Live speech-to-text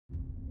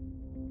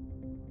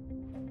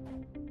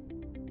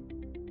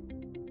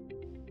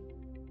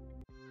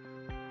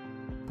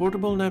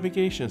portable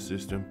navigation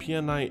system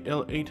PNI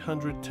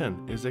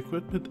L810 is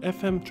equipped with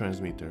FM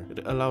transmitter.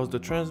 It allows the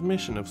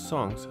transmission of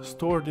songs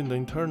stored in the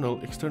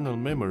internal-external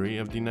memory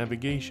of the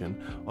navigation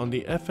on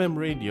the FM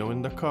radio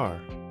in the car.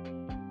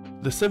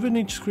 The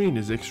 7-inch screen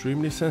is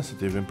extremely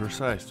sensitive and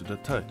precise to the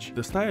touch.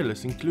 The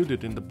stylus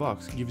included in the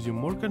box gives you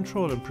more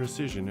control and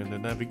precision in the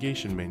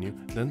navigation menu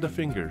than the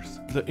fingers.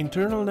 The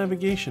internal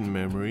navigation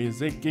memory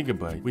is 8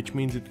 GB, which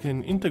means it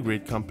can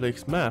integrate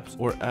complex maps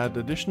or add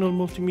additional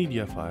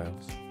multimedia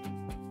files.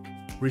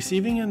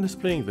 Receiving and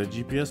displaying the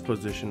GPS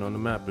position on the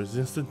map is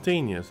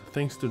instantaneous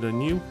thanks to the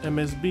new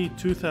MSB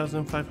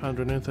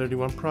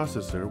 2531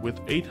 processor with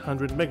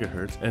 800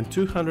 MHz and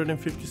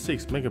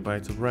 256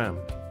 MB of RAM.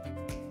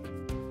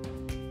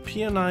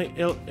 PNI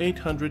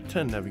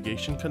L810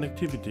 Navigation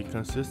Connectivity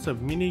consists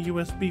of mini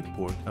USB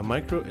port, a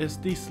micro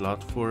SD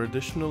slot for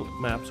additional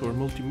maps or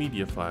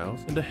multimedia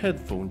files, and a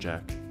headphone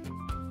jack.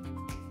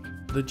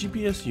 The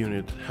GPS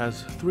unit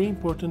has 3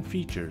 important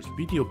features: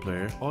 video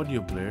player,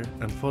 audio player,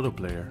 and photo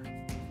player.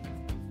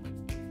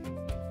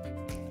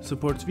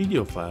 Supports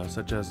video files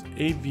such as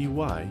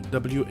AVY,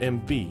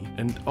 WMB,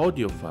 and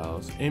audio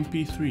files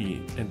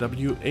MP3 and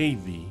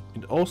WAV.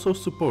 It also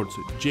supports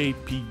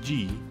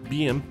JPG,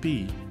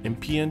 BMP, and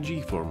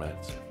PNG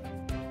formats.